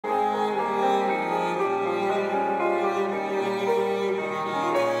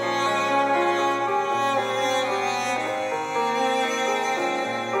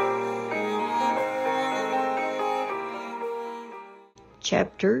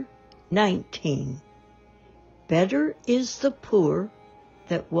chapter 19. Better is the poor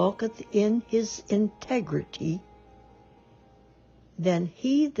that walketh in his integrity than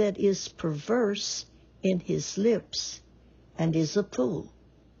he that is perverse in his lips and is a fool.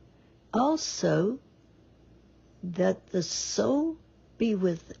 Also, that the soul be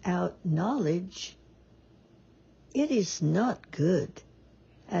without knowledge, it is not good.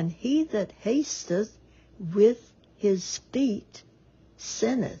 And he that hasteth with his feet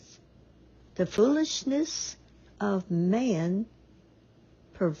sinneth. The foolishness of man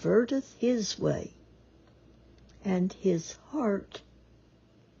perverteth his way, and his heart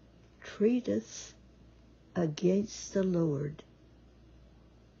treateth against the Lord.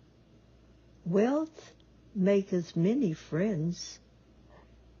 Wealth maketh many friends,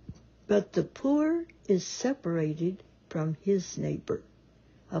 but the poor is separated from his neighbor.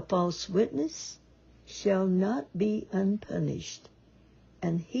 A false witness shall not be unpunished,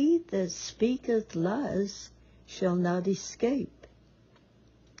 and he that speaketh lies shall not escape.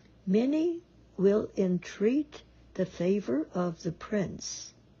 Many will entreat the favor of the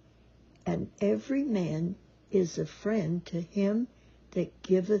prince, and every man is a friend to him that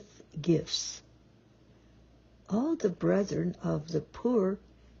giveth gifts. All the brethren of the poor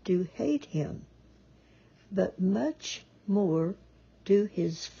do hate him, but much more do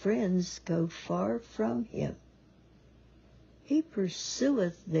his friends go far from him. He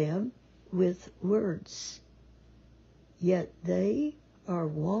pursueth them with words, yet they are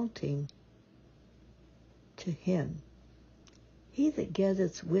wanting to him. He that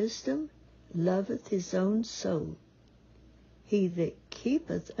getteth wisdom loveth his own soul. He that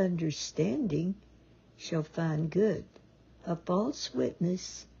keepeth understanding shall find good. A false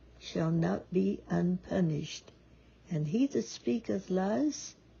witness shall not be unpunished, and he that speaketh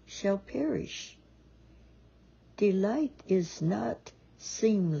lies shall perish. Delight is not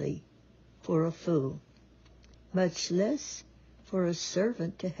seemly for a fool, much less for a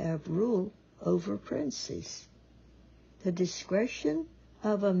servant to have rule over princes. The discretion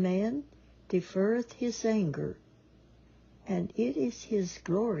of a man deferreth his anger, and it is his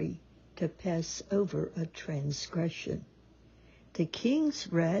glory to pass over a transgression. The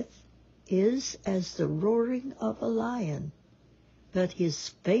king's wrath is as the roaring of a lion, but his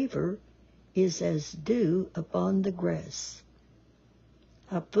favor is as dew upon the grass.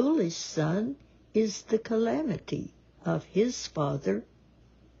 A foolish son is the calamity of his father,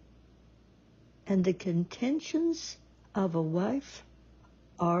 and the contentions of a wife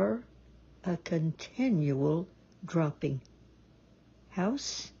are a continual dropping.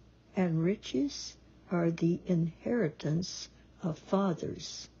 House and riches are the inheritance of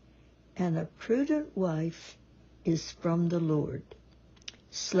fathers, and a prudent wife is from the Lord.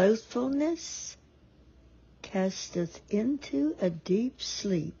 Slothfulness casteth into a deep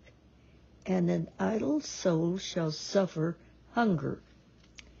sleep, and an idle soul shall suffer hunger.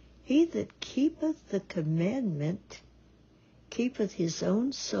 He that keepeth the commandment keepeth his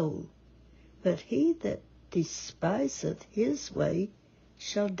own soul, but he that despiseth his way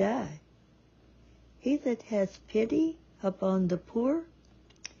shall die. He that hath pity upon the poor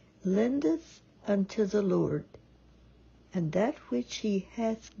lendeth unto the Lord, and that which he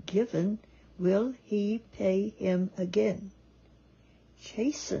hath given will he pay him again.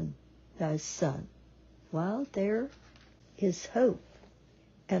 Chasten thy son while there is hope,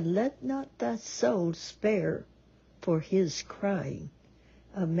 and let not thy soul spare for his crying.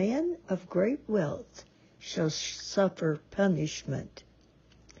 A man of great wealth shall suffer punishment.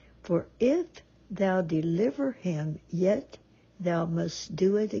 For if thou deliver him, yet thou must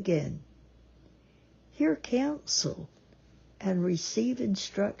do it again. Hear counsel, and receive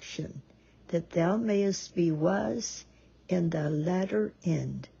instruction, that thou mayest be wise in thy latter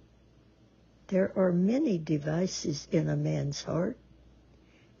end. There are many devices in a man's heart.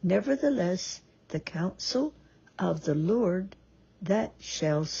 Nevertheless, the counsel of the Lord, that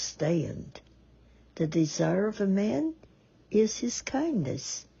shall stand. The desire of a man is his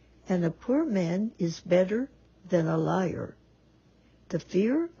kindness, and a poor man is better than a liar. The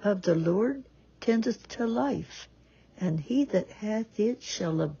fear of the Lord tendeth to life, and he that hath it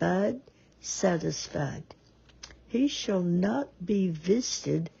shall abide satisfied. He shall not be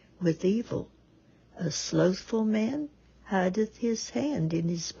visited with evil. A slothful man hideth his hand in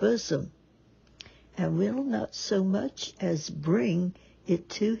his bosom, and will not so much as bring it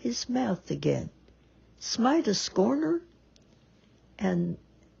to his mouth again. Smite a scorner, and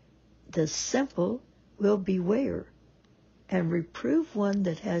the simple will beware, and reprove one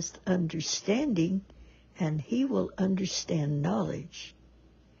that has understanding, and he will understand knowledge.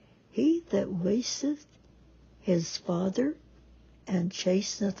 He that wasteth his father and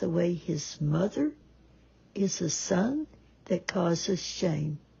chasteneth away his mother is a son that causeth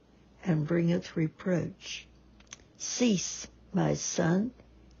shame and bringeth reproach. Cease, my son,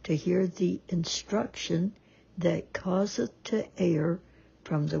 to hear the instruction that causeth to err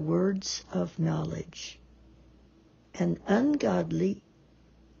from the words of knowledge. An ungodly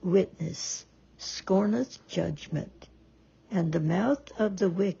witness scorneth judgment, and the mouth of the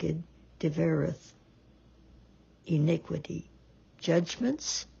wicked devoureth iniquity.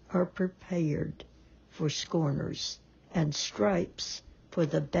 Judgments are prepared for scorners, and stripes for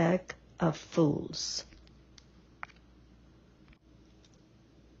the back of fools.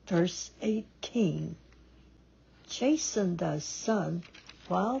 Verse 18. Chasten thy son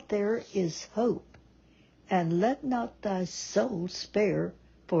while there is hope, and let not thy soul spare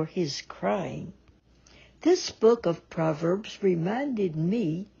for his crying. This book of Proverbs reminded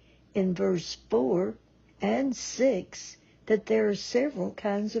me in verse 4 and 6 that there are several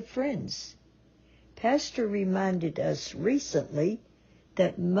kinds of friends. Pastor reminded us recently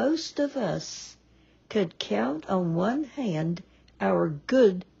that most of us could count on one hand our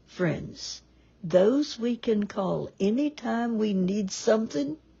good friends, those we can call anytime we need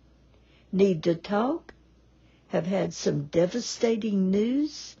something, need to talk, have had some devastating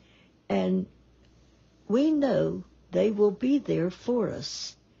news, and we know they will be there for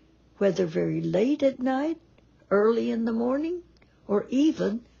us, whether very late at night, early in the morning, or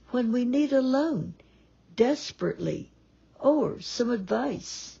even when we need a loan desperately, or some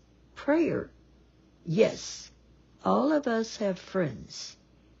advice, prayer. Yes, all of us have friends.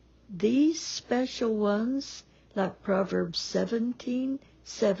 These special ones, like Proverbs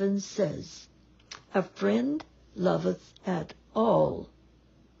 17:7 says, a friend loveth at all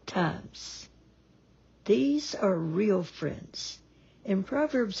times. These are real friends. In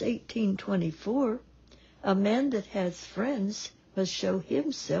Proverbs 18:24, a man that has friends must show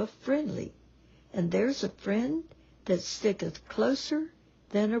himself friendly. And there's a friend that sticketh closer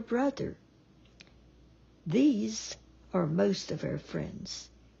than a brother. These are most of our friends.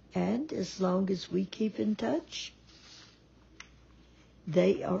 And as long as we keep in touch,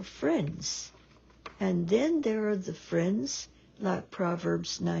 they are friends. And then there are the friends like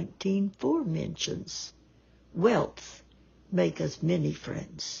Proverbs 19:4 mentions. Wealth maketh many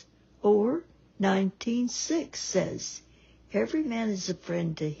friends. Or 19:6 says, every man is a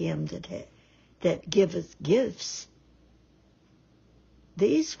friend to him that giveth gifts.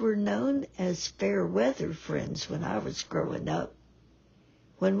 These were known as fair weather friends when I was growing up.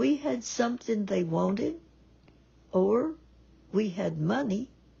 When we had something they wanted, or we had money,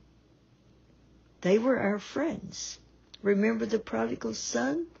 they were our friends. Remember the prodigal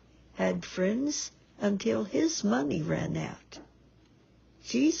son had friends until his money ran out.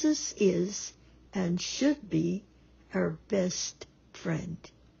 Jesus is and should be our best friend.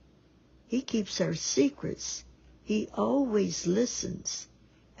 He keeps our secrets. He always listens,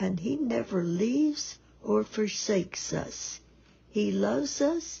 and he never leaves or forsakes us. He loves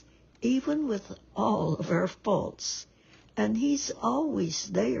us even with all of our faults, and he's always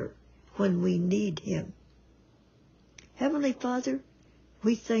there when we need him. Heavenly Father,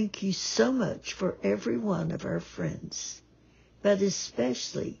 we thank you so much for every one of our friends, but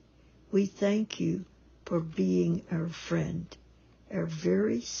especially we thank you for being our friend, our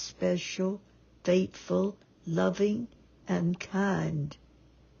very special, faithful, loving, and kind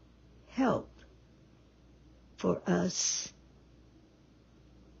help for us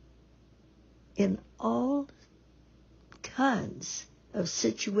in all kinds of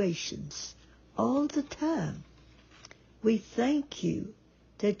situations, all the time. We thank you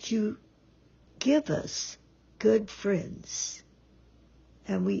that you give us good friends,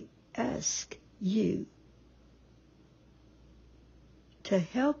 and we ask you to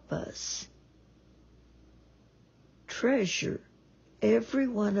help us treasure every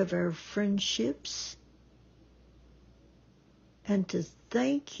one of our friendships and to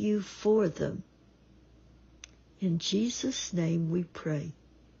thank you for them. In Jesus' name we pray.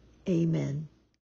 Amen.